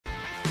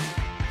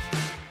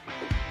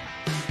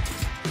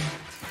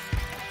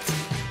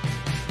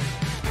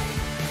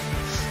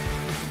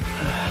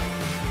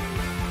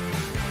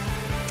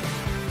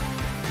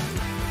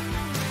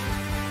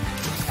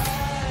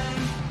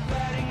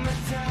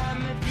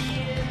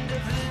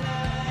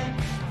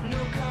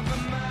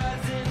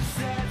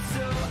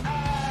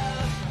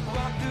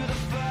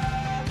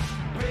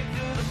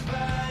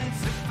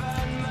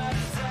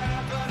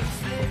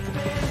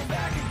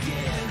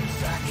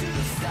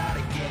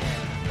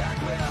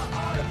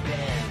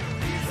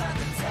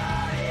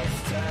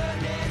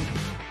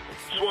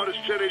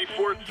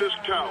1084th Fisk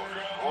Tower.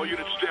 All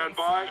units stand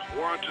by.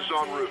 Warrant is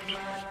en route.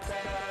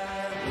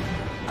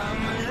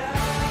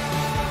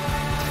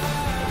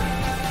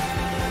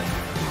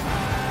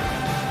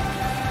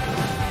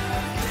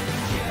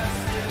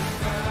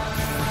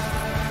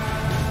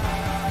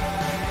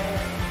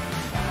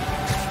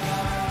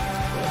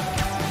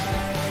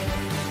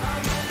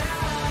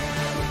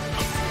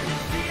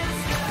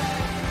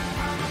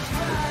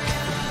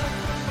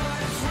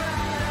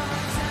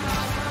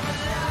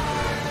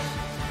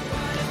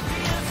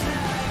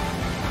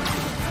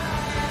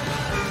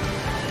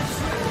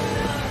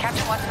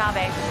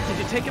 Did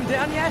you take him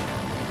down yet?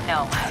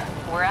 No.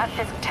 We're at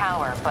Fisk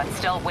Tower, but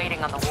still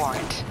waiting on the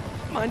warrant.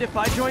 Mind if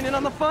I join in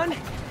on the fun?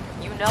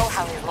 You know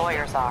how his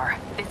lawyers are.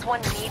 This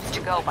one needs to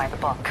go by the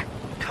book.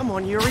 Come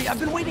on, Yuri. I've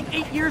been waiting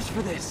 8 years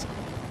for this.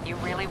 You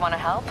really want to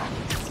help?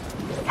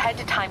 Head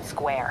to Times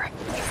Square.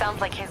 It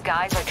sounds like his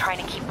guys are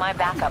trying to keep my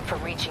backup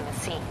from reaching the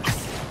scene.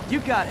 You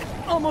got it.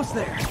 Almost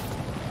there.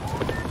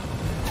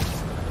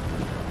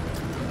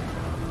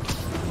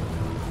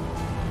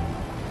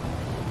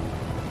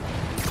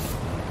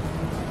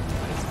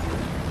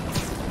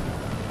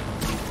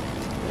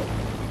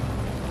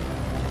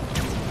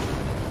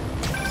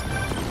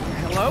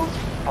 Hello?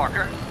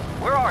 Parker,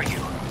 where are you?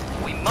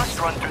 We must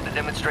run through the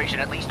demonstration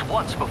at least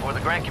once before the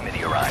grant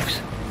committee arrives.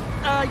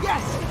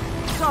 Yes.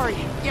 Sorry.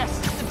 Yes.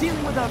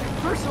 Dealing with a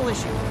personal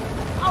issue.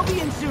 I'll be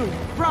in soon.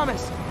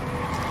 Promise.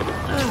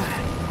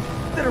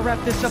 Better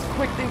wrap this up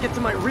quick than get to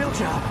my real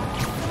job.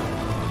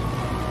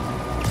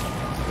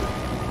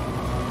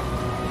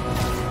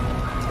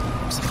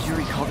 Looks like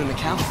Yuri called in the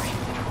cavalry.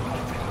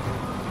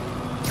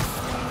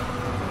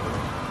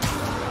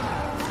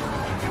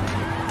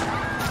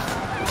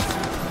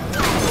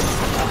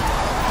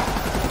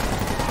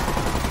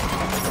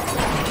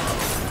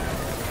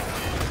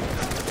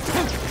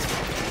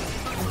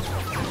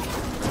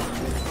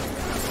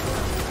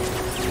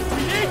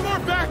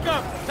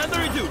 Backup!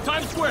 1032,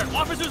 Times Square.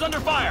 Officers under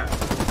fire.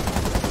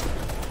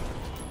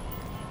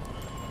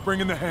 Bring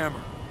in the hammer.